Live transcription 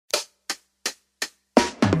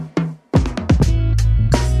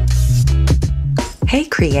Hey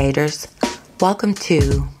creators, welcome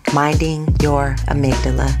to Minding Your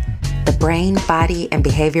Amygdala, the brain, body, and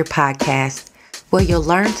behavior podcast where you'll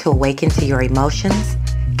learn to awaken to your emotions,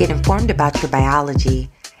 get informed about your biology,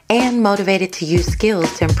 and motivated to use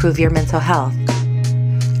skills to improve your mental health.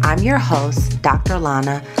 I'm your host, Dr.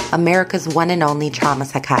 Alana, America's one and only trauma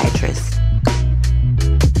psychiatrist.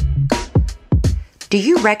 Do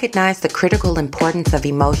you recognize the critical importance of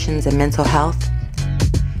emotions and mental health?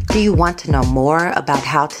 Do you want to know more about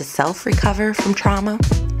how to self-recover from trauma?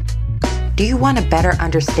 Do you want to better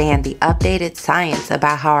understand the updated science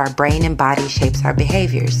about how our brain and body shapes our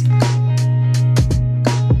behaviors?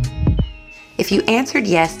 If you answered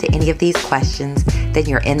yes to any of these questions, then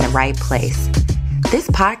you're in the right place. This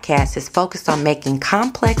podcast is focused on making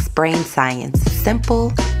complex brain science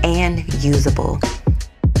simple and usable.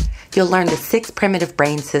 You'll learn the 6 primitive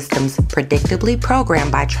brain systems predictably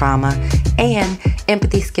programmed by trauma and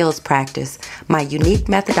empathy skills practice, my unique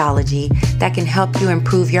methodology that can help you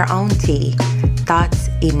improve your own T, thoughts,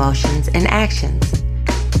 emotions, and actions.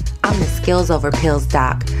 I'm the Skills Over Pills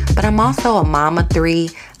doc, but I'm also a mama 3,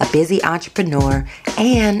 a busy entrepreneur,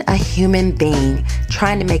 and a human being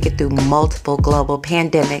trying to make it through multiple global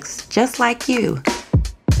pandemics just like you.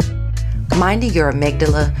 Minding Your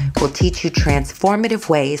Amygdala will teach you transformative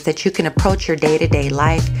ways that you can approach your day-to-day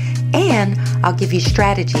life, and I'll give you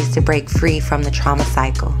strategies to break free from the trauma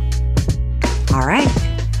cycle. All right,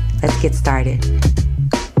 let's get started.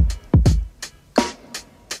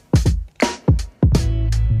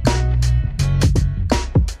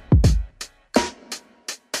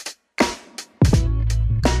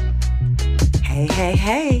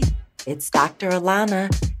 Hey, it's Dr. Alana.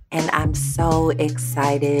 And I'm so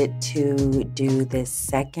excited to do this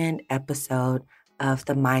second episode of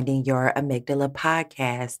the Minding Your Amygdala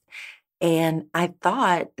podcast. And I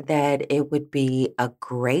thought that it would be a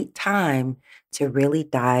great time to really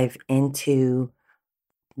dive into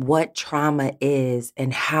what trauma is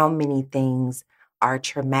and how many things are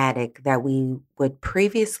traumatic that we would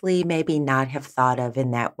previously maybe not have thought of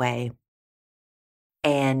in that way.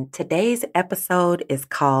 And today's episode is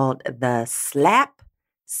called The Slap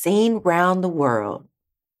Seen Round the World.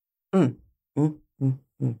 All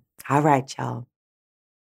right, y'all.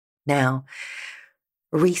 Now,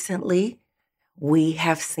 recently, we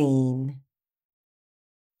have seen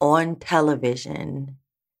on television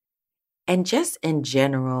and just in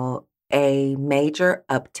general a major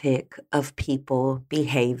uptick of people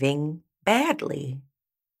behaving badly.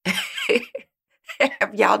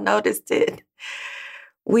 Have y'all noticed it?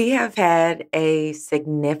 We have had a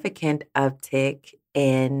significant uptick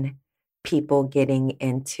in people getting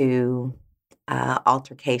into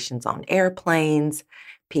altercations on airplanes,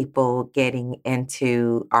 people getting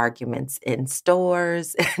into arguments in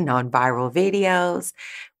stores and on viral videos.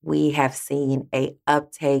 We have seen an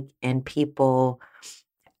uptake in people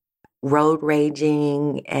road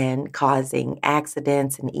raging and causing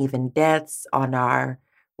accidents and even deaths on our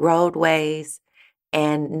roadways.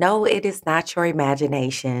 And no, it is not your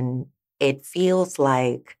imagination. It feels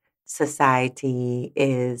like society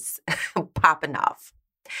is popping off.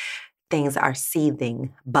 Things are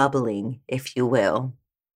seething, bubbling, if you will.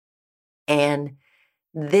 And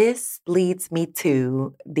this leads me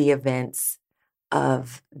to the events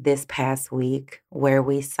of this past week where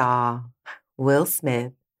we saw Will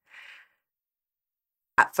Smith,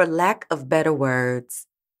 for lack of better words,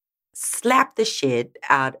 slap the shit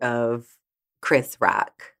out of Chris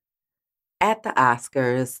Rock at the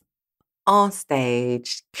Oscars, on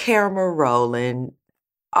stage, camera rolling,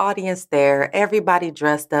 audience there, everybody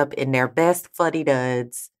dressed up in their best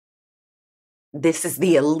fuddy-duds. This is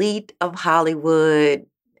the elite of Hollywood,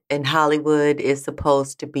 and Hollywood is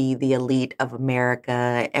supposed to be the elite of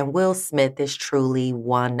America, and Will Smith is truly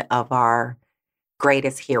one of our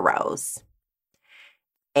greatest heroes.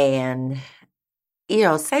 And,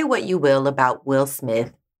 say what you will about Will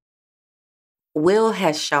Smith. Will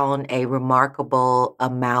has shown a remarkable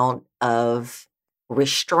amount of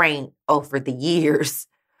restraint over the years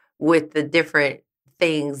with the different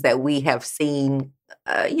things that we have seen,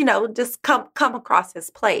 just come across his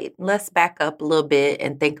plate. Let's back up a little bit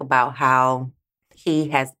and think about how he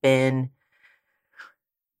has been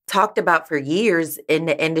talked about for years in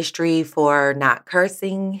the industry for not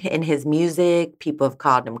cursing in his music. People have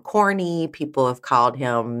called him corny. People have called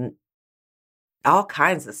him all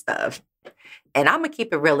kinds of stuff. And I'm going to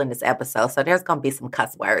keep it real in this episode, so there's going to be some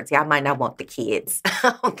cuss words. Y'all might not want the kids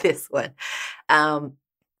on this one.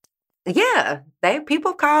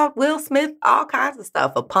 People call Will Smith all kinds of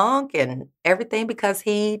stuff, a punk and everything, because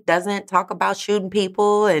he doesn't talk about shooting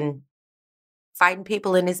people and fighting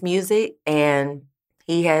people in his music. And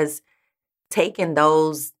he has taken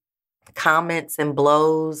those comments and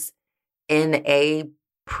blows in a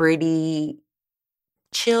pretty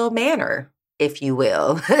chill manner, if you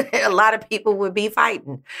will. A lot of people would be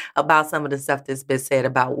fighting about some of the stuff that's been said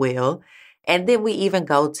about Will. And then we even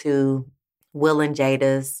go to Will and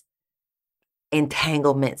Jada's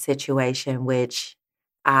entanglement situation, which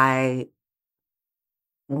I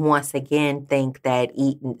once again think that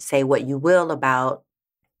say what you will about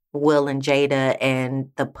Will and Jada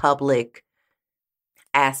and the public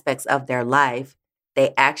aspects of their life,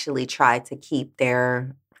 they actually try to keep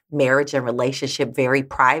their marriage and relationship very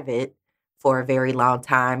private for a very long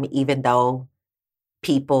time, even though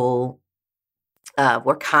people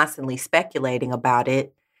were constantly speculating about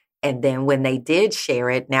it. And then when they did share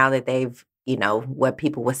it, now that they've, what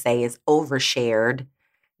people would say is overshared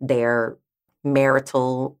their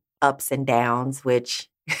marital ups and downs, which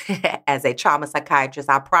as a trauma psychiatrist,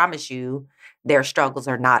 I promise you, their struggles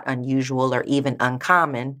are not unusual or even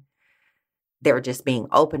uncommon. They're just being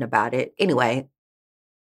open about it. Anyway,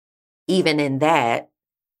 even in that,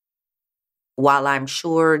 while I'm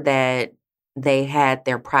sure that they had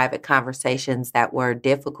their private conversations that were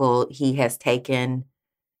difficult, he has taken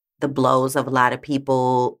the blows of a lot of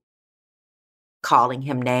people calling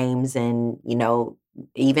him names. And,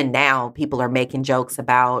 even now people are making jokes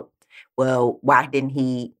about, well, why didn't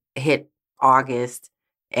he hit August?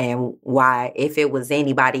 And why, if it was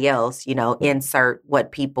anybody else, insert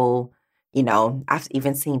what people, I've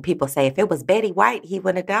even seen people say, if it was Betty White, he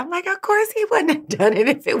wouldn't have done. I'm like, of course he wouldn't have done it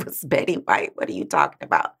if it was Betty White. What are you talking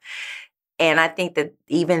about? And I think that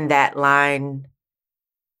even that line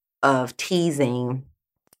of teasing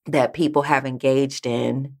that people have engaged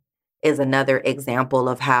in is another example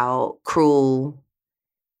of how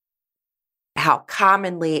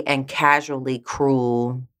commonly and casually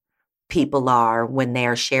cruel people are when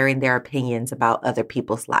they're sharing their opinions about other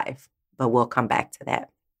people's life. But we'll come back to that.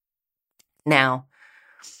 Now,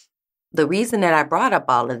 the reason that I brought up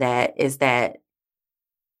all of that is that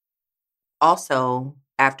also,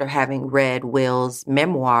 after having read Will's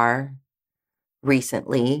memoir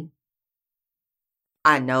recently,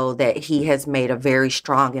 I know that he has made a very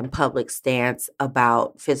strong and public stance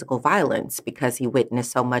about physical violence because he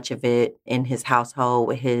witnessed so much of it in his household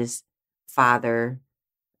with his father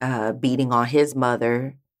beating on his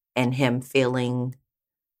mother and him feeling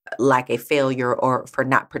like a failure or for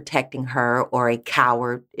not protecting her, or a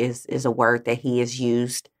coward is a word that he has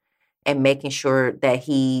used, and making sure that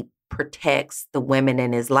he protects the women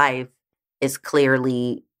in his life is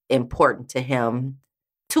clearly important to him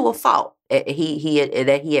to a fault. He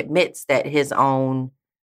admits that his own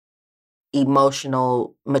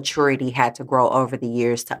emotional maturity had to grow over the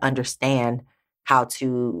years to understand how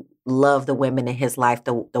to love the women in his life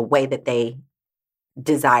the way that they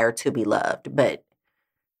desire to be loved. But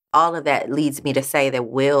all of that leads me to say that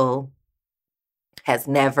Will has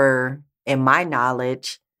never, in my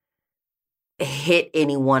knowledge, hit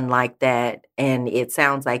anyone like that. And it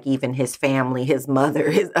sounds like even his family, his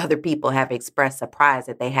mother, his other people have expressed surprise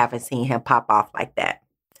that they haven't seen him pop off like that.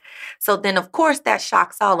 So then, of course, that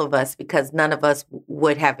shocks all of us because none of us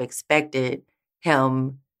would have expected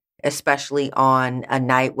him, especially on a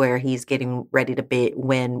night where he's getting ready to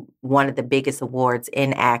win one of the biggest awards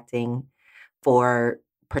in acting for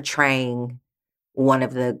portraying one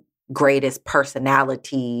of the greatest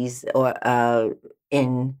personalities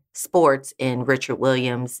in sports in Richard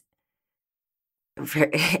Williams,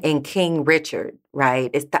 in King Richard, right?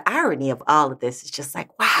 It's the irony of all of this. It's just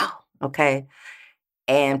like, wow, okay.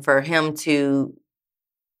 And for him to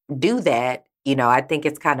do that, I think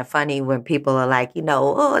it's kind of funny when people are like,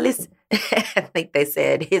 oh, listen, I think they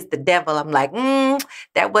said, he's the devil. I'm like,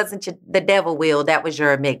 that wasn't the devil, Will. That was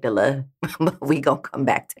your amygdala. We gonna come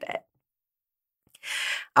back to that.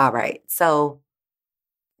 All right. So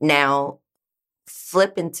now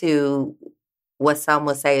flipping to what some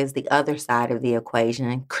would say is the other side of the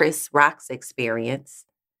equation, Chris Rock's experience.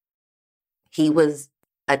 He was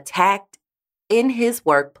attacked in his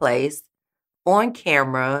workplace on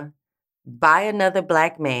camera by another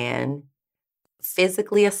Black man,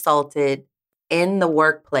 physically assaulted in the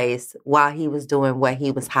workplace while he was doing what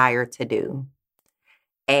he was hired to do.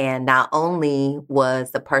 And not only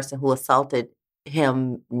was the person who assaulted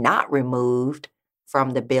him not removed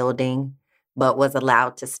from the building, but was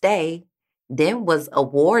allowed to stay, then was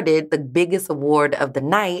awarded the biggest award of the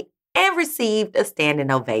night and received a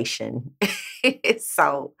standing ovation.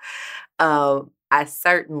 So I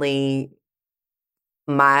certainly,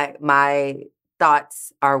 my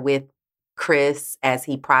thoughts are with Chris as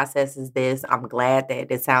he processes this. I'm glad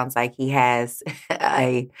that it sounds like he has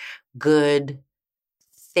a good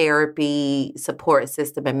therapy support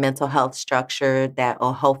system and mental health structure that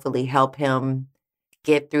will hopefully help him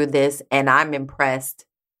get through this. And I'm impressed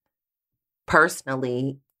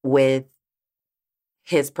personally with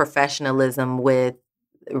his professionalism with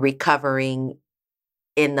recovering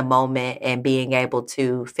in the moment and being able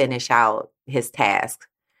to finish out his task.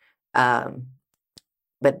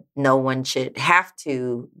 But no one should have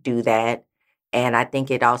to do that. And I think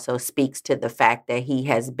it also speaks to the fact that he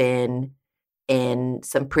has been in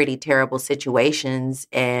some pretty terrible situations,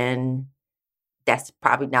 and that's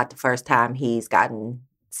probably not the first time he's gotten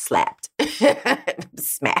slapped,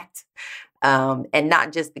 smacked. And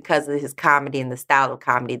not just because of his comedy and the style of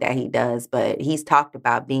comedy that he does, but he's talked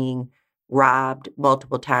about being robbed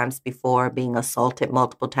multiple times before, being assaulted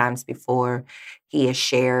multiple times before. He has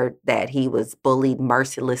shared that he was bullied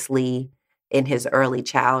mercilessly in his early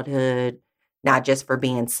childhood, not just for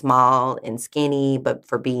being small and skinny, but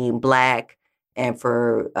for being Black and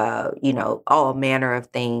for, all manner of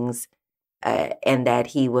things, and that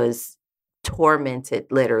he was tormented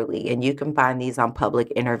literally. And you can find these on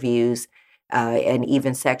public interviews, and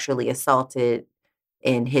even sexually assaulted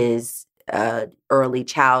in his early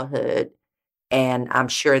childhood. And I'm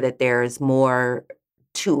sure that there's more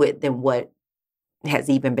to it than what has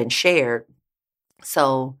even been shared.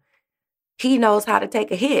 So he knows how to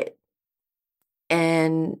take a hit.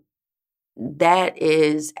 And that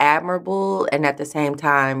is admirable. And at the same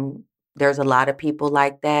time, there's a lot of people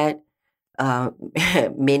like that.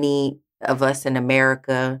 Many of us in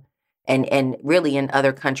America and really in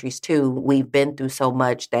other countries too, we've been through so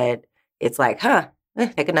much that it's like,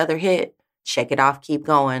 take another hit, shake it off, keep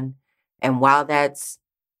going. And while that's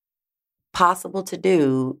possible to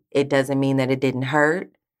do, it doesn't mean that it didn't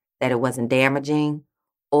hurt, that it wasn't damaging,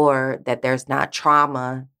 or that there's not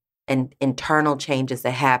trauma and internal changes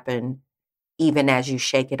that happen even as you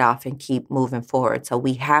shake it off and keep moving forward. So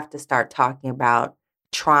we have to start talking about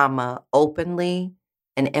trauma openly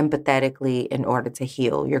and empathetically in order to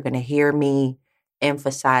heal. You're going to hear me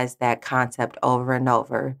emphasize that concept over and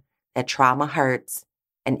over, that trauma hurts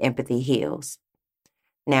and empathy heals.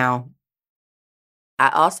 Now, I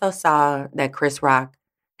also saw that Chris Rock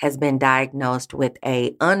has been diagnosed with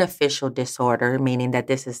an unofficial disorder, meaning that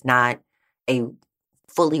this is not a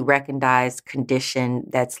fully recognized condition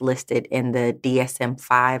that's listed in the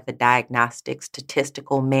DSM-5, the Diagnostic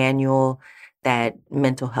Statistical Manual that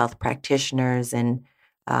mental health practitioners and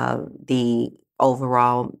the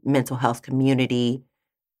overall mental health community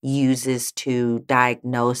uses to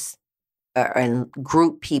diagnose and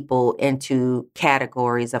group people into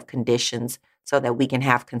categories of conditions so that we can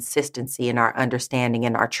have consistency in our understanding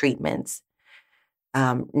and our treatments.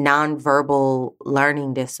 Nonverbal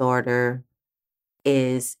learning disorder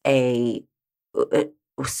is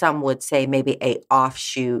some would say maybe a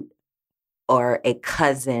offshoot or a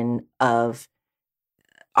cousin of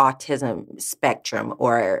autism spectrum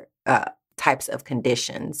or types of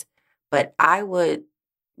conditions. But I would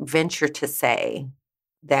venture to say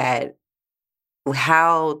that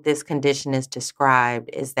how this condition is described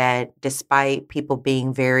is that despite people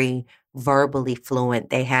being very verbally fluent,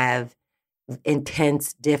 they have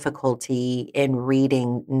intense difficulty in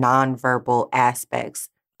reading nonverbal aspects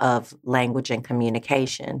of language and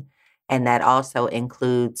communication. And that also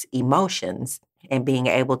includes emotions and being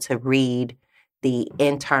able to read the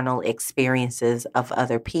internal experiences of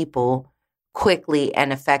other people quickly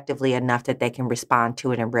and effectively enough that they can respond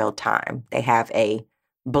to it in real time. They have a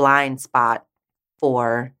blind spot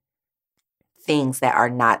for things that are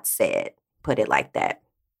not said, put it like that.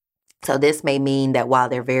 So this may mean that while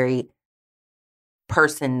they're very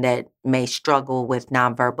person that may struggle with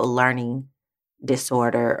nonverbal learning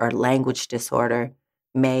disorder or language disorder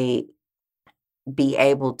may be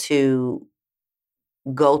able to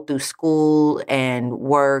go through school and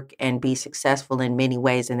work and be successful in many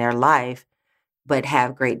ways in their life, but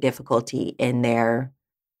have great difficulty in their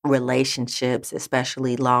relationships,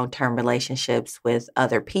 especially long-term relationships with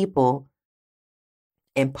other people,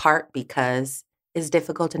 in part because it's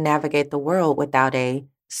difficult to navigate the world without a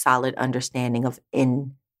solid understanding of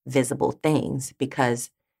invisible things, because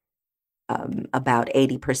about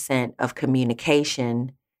 80% of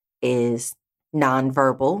communication is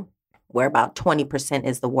nonverbal, where about 20%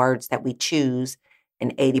 is the words that we choose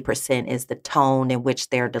and 80% is the tone in which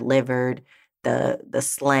they're delivered, the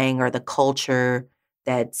slang or the culture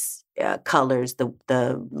that's colors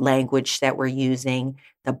the language that we're using,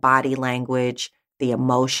 the body language, the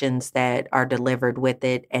emotions that are delivered with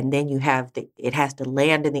it. And then you have it has to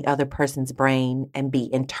land in the other person's brain and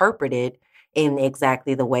be interpreted in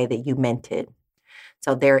exactly the way that you meant it.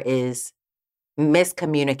 So there is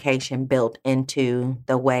miscommunication built into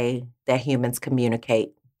the way that humans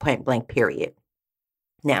communicate point blank, period.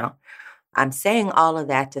 Now, I'm saying all of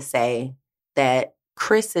that to say that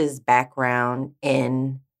Chris's background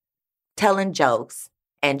in telling jokes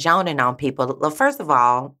and joning on people. Well, first of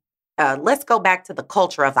all, let's go back to the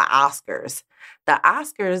culture of the Oscars. The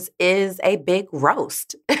Oscars is a big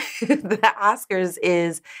roast. The Oscars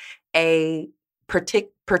is a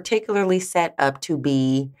particularly set up to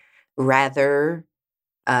be rather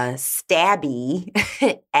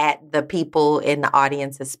stabby at the people in the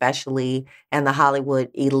audience, especially and the Hollywood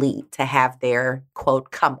elite, to have their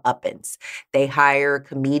quote comeuppance. They hire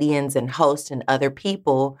comedians and hosts and other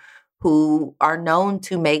people who are known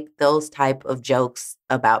to make those type of jokes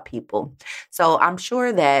about people. So I'm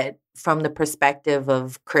sure that from the perspective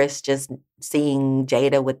of Chris just seeing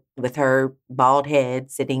Jada with her bald head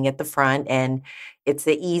sitting at the front, and it's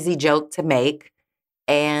an easy joke to make,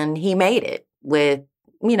 and he made it with,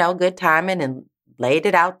 good timing and laid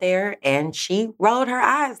it out there, and she rolled her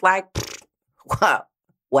eyes like, well,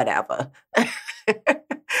 whatever.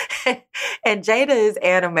 And Jada is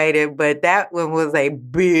animated, but that one was a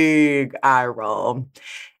big eye roll.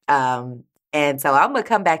 And so I'm going to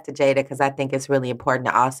come back to Jada because I think it's really important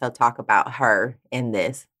to also talk about her in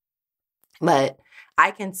this. But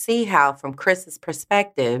I can see how, from Chris's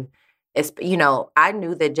perspective, it's, I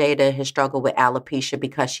knew that Jada has struggled with alopecia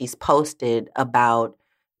because she's posted about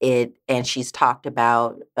it, and she's talked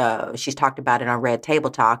about it on Red Table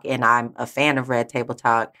Talk, and I'm a fan of Red Table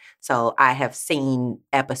Talk, so I have seen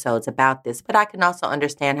episodes about this. But I can also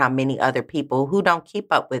understand how many other people who don't keep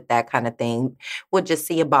up with that kind of thing would just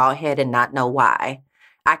see a bald head and not know why.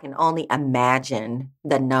 I can only imagine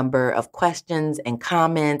the number of questions and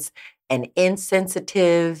comments and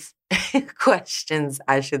insensitive questions,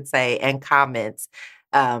 I should say, and comments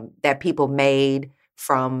that people made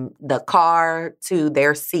from the car to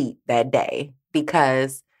their seat that day.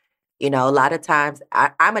 Because, a lot of times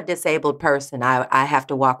I'm a disabled person. I have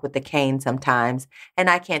to walk with the cane sometimes. And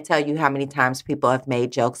I can't tell you how many times people have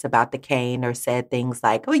made jokes about the cane or said things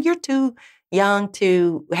like, oh, you're too young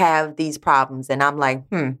to have these problems. And I'm like,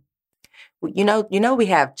 we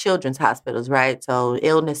have children's hospitals, right? So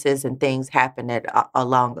illnesses and things happen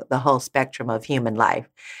along the whole spectrum of human life.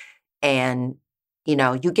 And,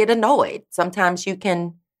 you get annoyed. Sometimes you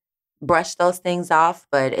can brush those things off,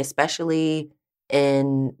 but especially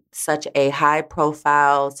in such a high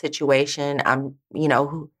profile situation,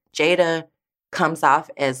 Jada comes off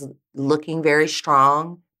as looking very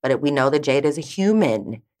strong, but we know that Jada is a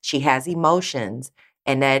human. She has emotions,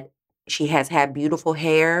 and that she has had beautiful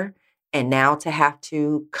hair. And now to have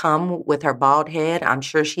to come with her bald head, I'm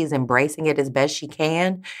sure she's embracing it as best she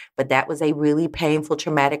can. But that was a really painful,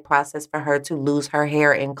 traumatic process for her to lose her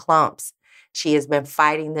hair in clumps. She has been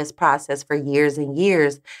fighting this process for years and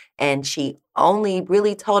years. And she only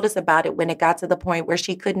really told us about it when it got to the point where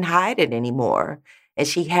she couldn't hide it anymore. And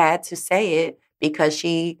she had to say it because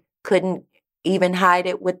she couldn't even hide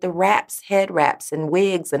it with the wraps, head wraps and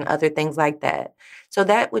wigs and other things like that. So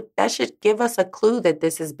that should give us a clue that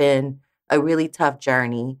this has been a really tough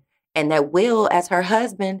journey, and that Will, as her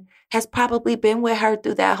husband, has probably been with her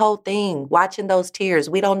through that whole thing, watching those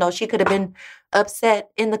tears. We don't know. She could have been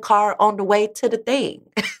upset in the car on the way to the thing,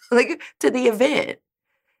 like to the event.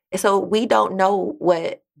 And so we don't know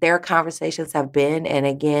what their conversations have been. And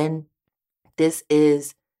again, this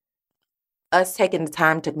is us taking the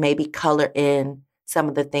time to maybe color in some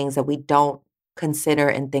of the things that we don't consider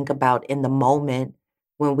and think about in the moment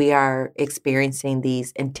when we are experiencing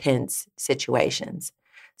these intense situations.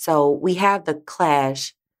 So we have the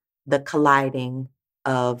clash, the colliding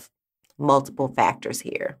of multiple factors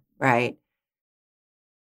here, right?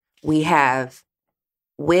 We have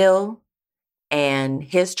Will and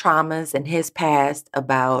his traumas and his past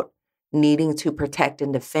about needing to protect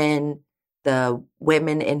and defend the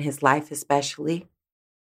women in his life, especially.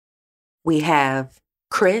 We have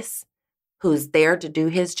Chris, who's there to do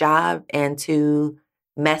his job and to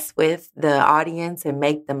mess with the audience and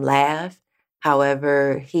make them laugh.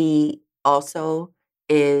 However, he also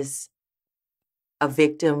is a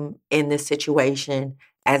victim in this situation,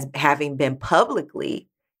 as having been publicly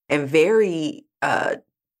and very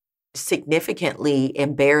significantly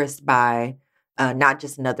embarrassed by not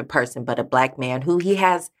just another person, but a Black man who he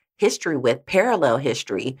has history with, parallel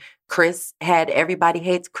history. Chris had Everybody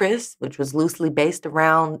Hates Chris, which was loosely based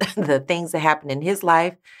around the things that happened in his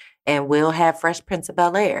life, and Will have Fresh Prince of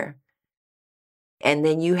Bel-Air. And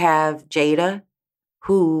then you have Jada,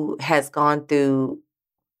 who has gone through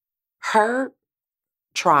her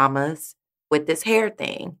traumas with this hair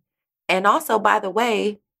thing. And also, by the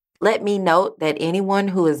way, let me note that anyone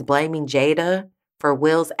who is blaming Jada for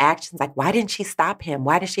Will's actions, like, why didn't she stop him?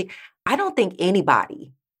 I don't think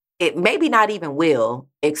anybody it maybe not even Will,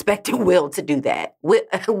 expecting Will to do that.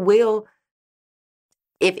 Will,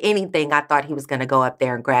 if anything, I thought he was going to go up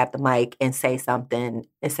there and grab the mic and say something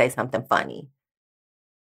funny,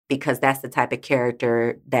 because that's the type of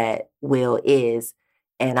character that Will is.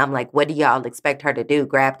 And I'm like, what do y'all expect her to do?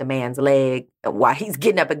 Grab the man's leg while he's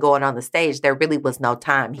getting up and going on the stage? There really was no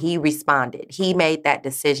time. He responded. He made that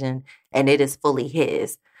decision, and it is fully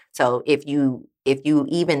his. So if you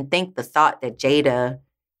even think the thought that Jada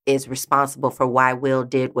is responsible for why Will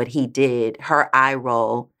did what he did, her eye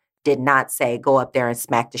roll did not say go up there and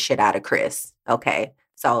smack the shit out of Chris. Okay.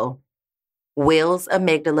 So Will's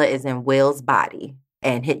amygdala is in Will's body,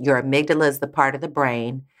 and your amygdala is the part of the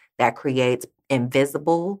brain that creates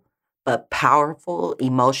invisible but powerful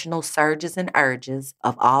emotional surges and urges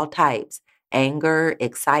of all types. Anger,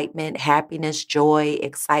 excitement, happiness, joy,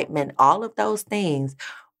 excitement, all of those things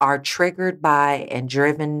are triggered by and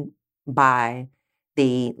driven by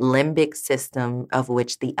the limbic system, of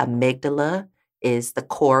which the amygdala is the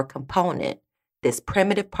core component. This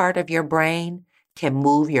primitive part of your brain can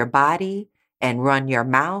move your body and run your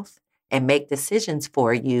mouth and make decisions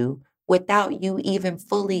for you without you even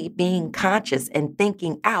fully being conscious and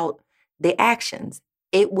thinking out the actions.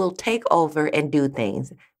 It will take over and do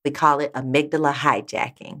things. We call it amygdala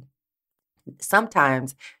hijacking.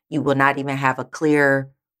 Sometimes you will not even have a clear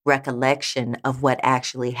recollection of what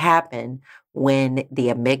actually happened when the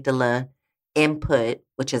amygdala input,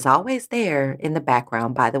 which is always there in the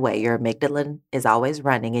background, by the way, your amygdala is always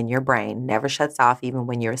running in your brain, never shuts off even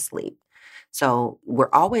when you're asleep. So we're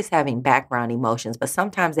always having background emotions, but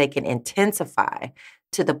sometimes they can intensify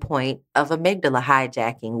to the point of amygdala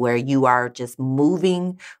hijacking, where you are just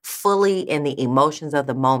moving fully in the emotions of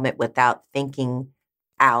the moment without thinking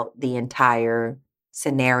out the entire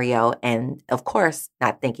scenario. And of course,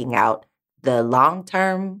 not thinking out the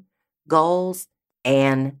long-term goals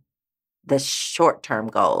and the short-term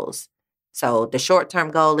goals. So the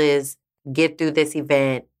short-term goal is get through this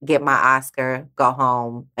event, get my Oscar, go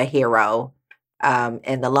home a hero.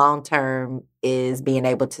 And the long-term is being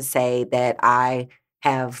able to say that I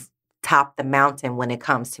have topped the mountain when it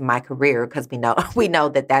comes to my career, because we know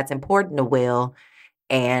that that's important to Will.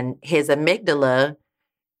 And his amygdala,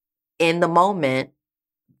 in the moment,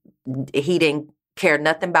 he didn't care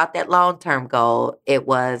nothing about that long-term goal. It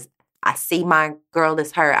was, I see my girl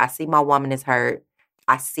is hurt. I see my woman is hurt.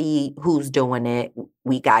 I see who's doing it.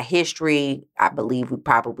 We got history. I believe we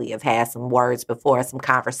probably have had some words before, some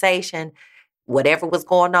conversation. Whatever was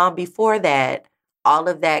going on before that, all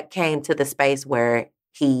of that came to the space where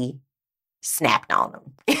he snapped on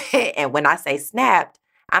him. And when I say snapped,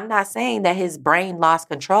 I'm not saying that his brain lost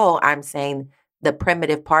control. I'm saying the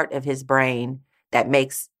primitive part of his brain that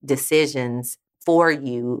makes decisions for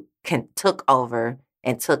you took over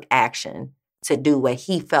and took action to do what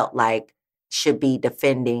he felt like should be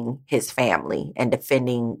defending his family and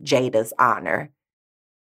defending Jada's honor.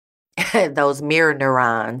 Those mirror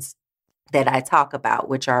neurons that I talk about,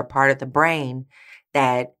 which are a part of the brain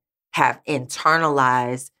that have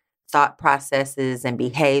internalized thought processes and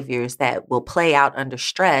behaviors that will play out under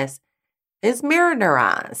stress, is mirror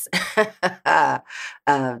neurons.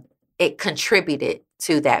 It contributed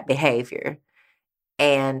to that behavior.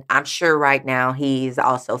 And I'm sure right now he's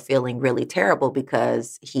also feeling really terrible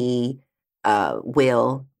because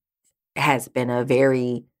Will has been a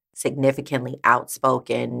very significantly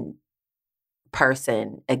outspoken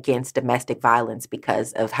person against domestic violence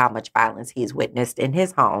because of how much violence he's witnessed in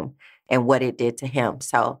his home and what it did to him.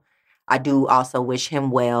 So I do also wish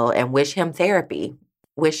him well and wish him therapy,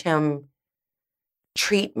 wish him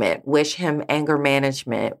treatment, wish him anger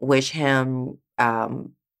management, wish him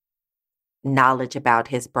knowledge about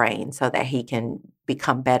his brain so that he can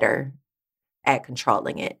become better at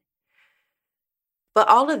controlling it. But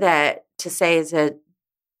all of that to say is that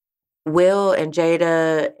Will and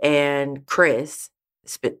Jada and Chris,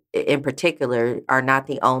 in particular, are not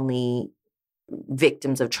the only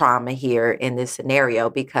victims of trauma here in this scenario,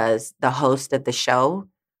 because the host of the show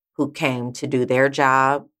who came to do their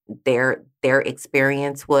job, their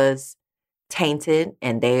experience was tainted,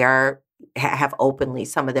 and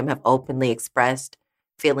some of them have openly expressed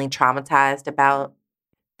feeling traumatized about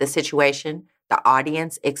the situation. The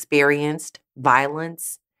audience experienced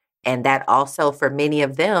violence, and that also for many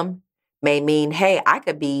of them may mean, hey, I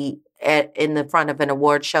could be in the front of an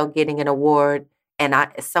award show getting an award, and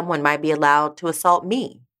someone might be allowed to assault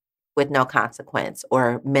me with no consequence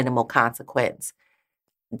or minimal consequence.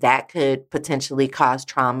 That could potentially cause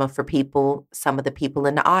trauma for some of the people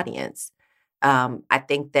in the audience. I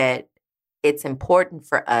think that it's important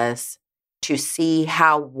for us to see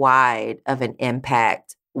how wide of an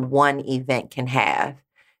impact one event can have,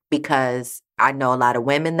 because I know a lot of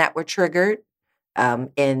women that were triggered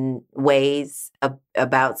in ways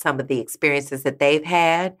about some of the experiences that they've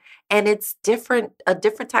had. And it's a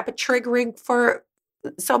different type of triggering for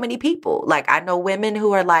so many people. Like, I know women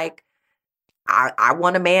who are like, I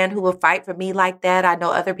want a man who will fight for me like that. I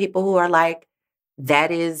know other people who are like,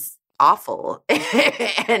 that is awful.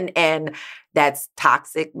 and that's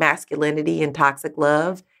toxic masculinity and toxic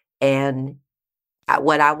love. And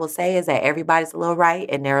what I will say is that everybody's a little right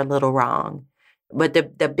and they're a little wrong. But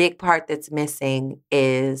the big part that's missing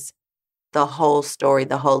is the whole story,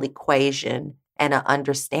 the whole equation, and an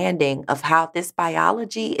understanding of how this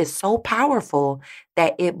biology is so powerful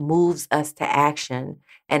that it moves us to action.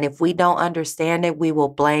 And if we don't understand it, we will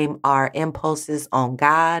blame our impulses on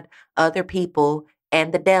God, other people,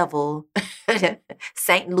 and the devil,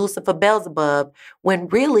 Satan, Lucifer, Beelzebub, when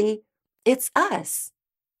really it's us.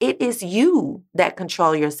 It is you that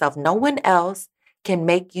control yourself. No one else can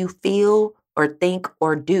make you feel or think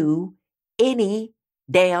or do any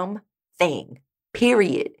damn thing,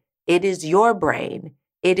 period. It is your brain.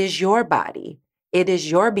 It is your body. It is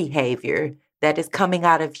your behavior that is coming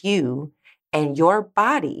out of you, and your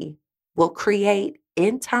body will create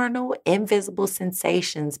internal, invisible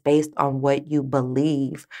sensations based on what you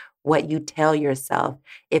believe, what you tell yourself.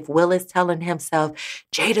 If Will is telling himself,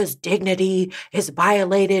 Jada's dignity is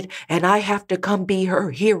violated and I have to come be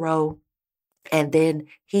her hero, and then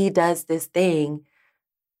he does this thing.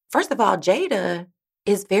 First of all, Jada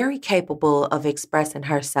is very capable of expressing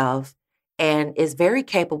herself and is very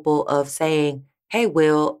capable of saying, hey,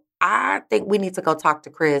 Will, I think we need to go talk to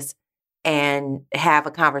Chris and have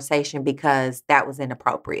a conversation because that was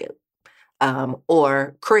inappropriate.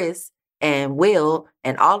 Or Chris and Will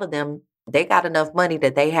and all of them, they got enough money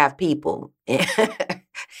that they have people.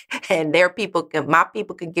 And their people my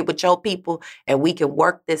people can get with your people, and we can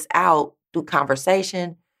work this out through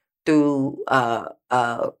conversation, through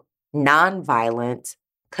nonviolent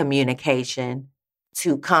communication,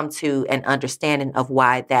 to come to an understanding of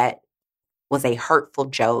why that was a hurtful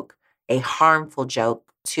joke, a harmful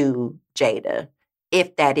joke to Jada,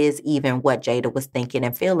 if that is even what Jada was thinking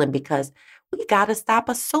and feeling, because we got to stop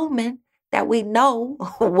assuming that we know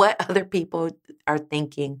what other people are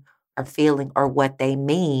thinking or feeling or what they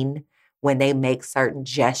mean when they make certain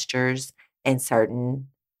gestures and certain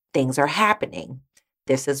things are happening.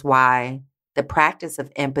 This is why the practice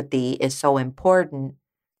of empathy is so important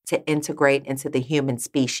to integrate into the human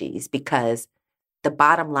species, because the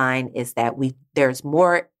bottom line is that there's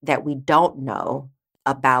more that we don't know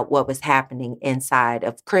about what was happening inside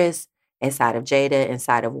of Chris, inside of Jada,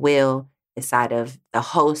 inside of Will, inside of the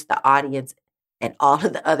host, the audience, and all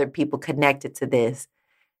of the other people connected to this.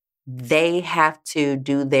 They have to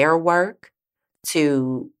do their work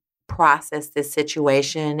to process this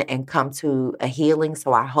situation and come to a healing.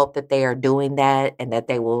 So I hope that they are doing that and that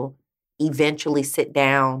they will eventually sit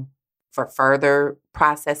down for further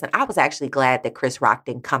processing. I was actually glad that Chris Rock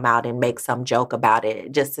didn't come out and make some joke about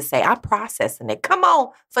it, just to say, I'm processing it. Come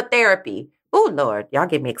on for therapy. Oh, Lord, y'all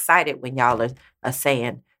get me excited when y'all are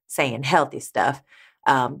saying healthy stuff.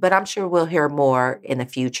 But I'm sure we'll hear more in the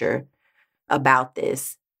future about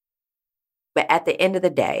this. But at the end of the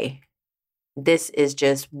day, this is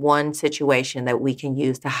just one situation that we can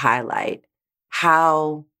use to highlight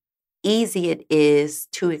how easy it is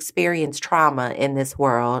to experience trauma in this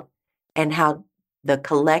world, and how the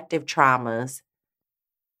collective traumas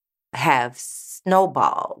have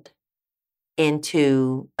snowballed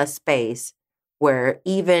into a space where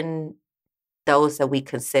even those that we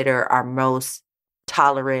consider our most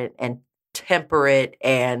tolerant and temperate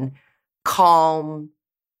and calm,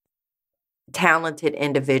 talented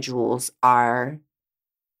individuals are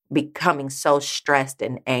becoming so stressed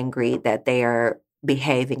and angry that they are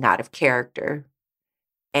behaving out of character.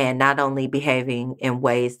 And not only behaving in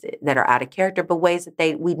ways that are out of character, but ways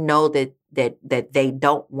that we know that they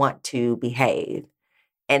don't want to behave.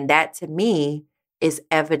 And that, to me, is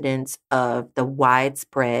evidence of the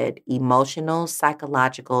widespread emotional,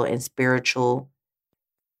 psychological, and spiritual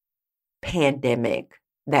pandemic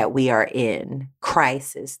that we are in,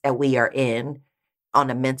 crisis that we are in on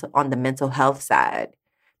the mental health side.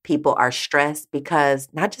 People are stressed because,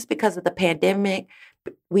 not just because of the pandemic,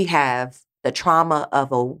 we have the trauma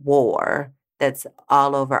of a war that's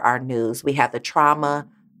all over our news. We have the trauma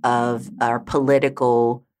of our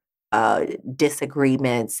political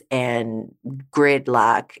disagreements and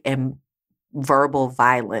gridlock and verbal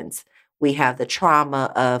violence. We have the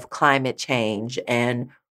trauma of climate change and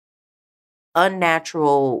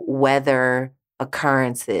unnatural weather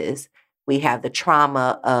occurrences. We have the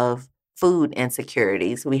trauma of food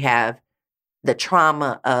insecurities. We have the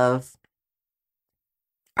trauma of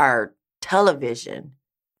Our television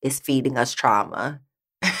is feeding us trauma.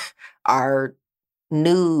 Our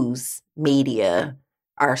news media,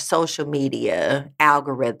 our social media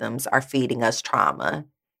algorithms are feeding us trauma.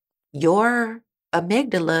 Your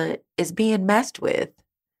amygdala is being messed with.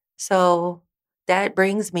 So that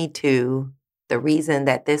brings me to the reason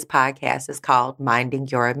that this podcast is called Minding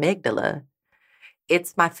Your Amygdala.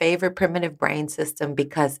 It's my favorite primitive brain system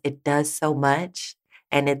because it does so much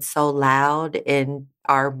and it's so loud in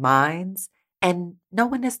our minds. And no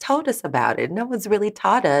one has told us about it. No one's really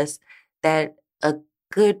taught us that a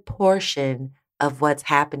good portion of what's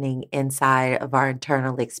happening inside of our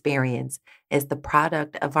internal experience is the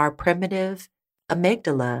product of our primitive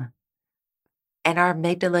amygdala. And our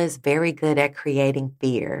amygdala is very good at creating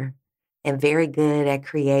fear and very good at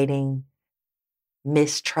creating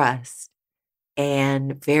mistrust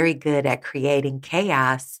and very good at creating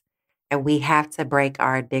chaos. And we have to break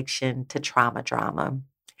our addiction to trauma drama.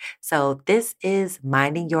 So this is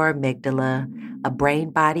Minding Your Amygdala, a brain,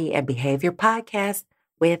 body, and behavior podcast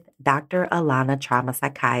with Dr. Alana, trauma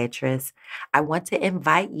psychiatrist. I want to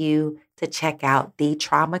invite you to check out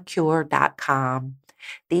thetraumacure.com.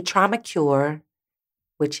 The Trauma Cure,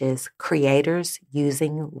 which is Creators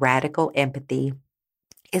Using Radical Empathy,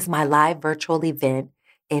 is my live virtual event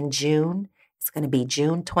in June. It's going to be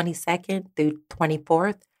June 22nd through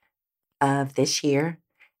 24th of this year.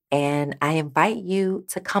 And I invite you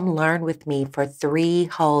to come learn with me for 3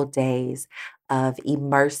 whole days of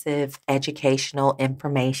immersive educational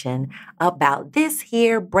information about this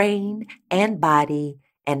here brain and body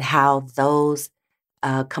and how those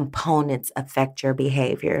components affect your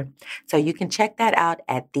behavior. So you can check that out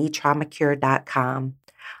at thetraumacure.com.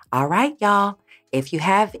 All right, y'all. If you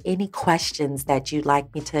have any questions that you'd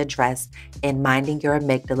like me to address in Minding Your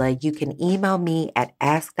Amygdala, you can email me at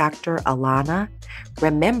AskDrAlana.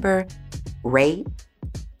 Remember, rate,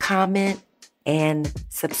 comment, and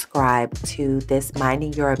subscribe to this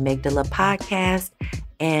Minding Your Amygdala podcast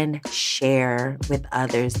and share with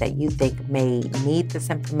others that you think may need this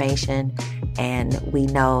information. And we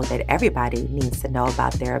know that everybody needs to know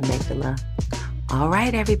about their amygdala. All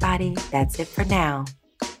right, everybody, that's it for now.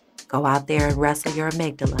 Go out there and wrestle your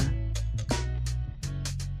amygdala.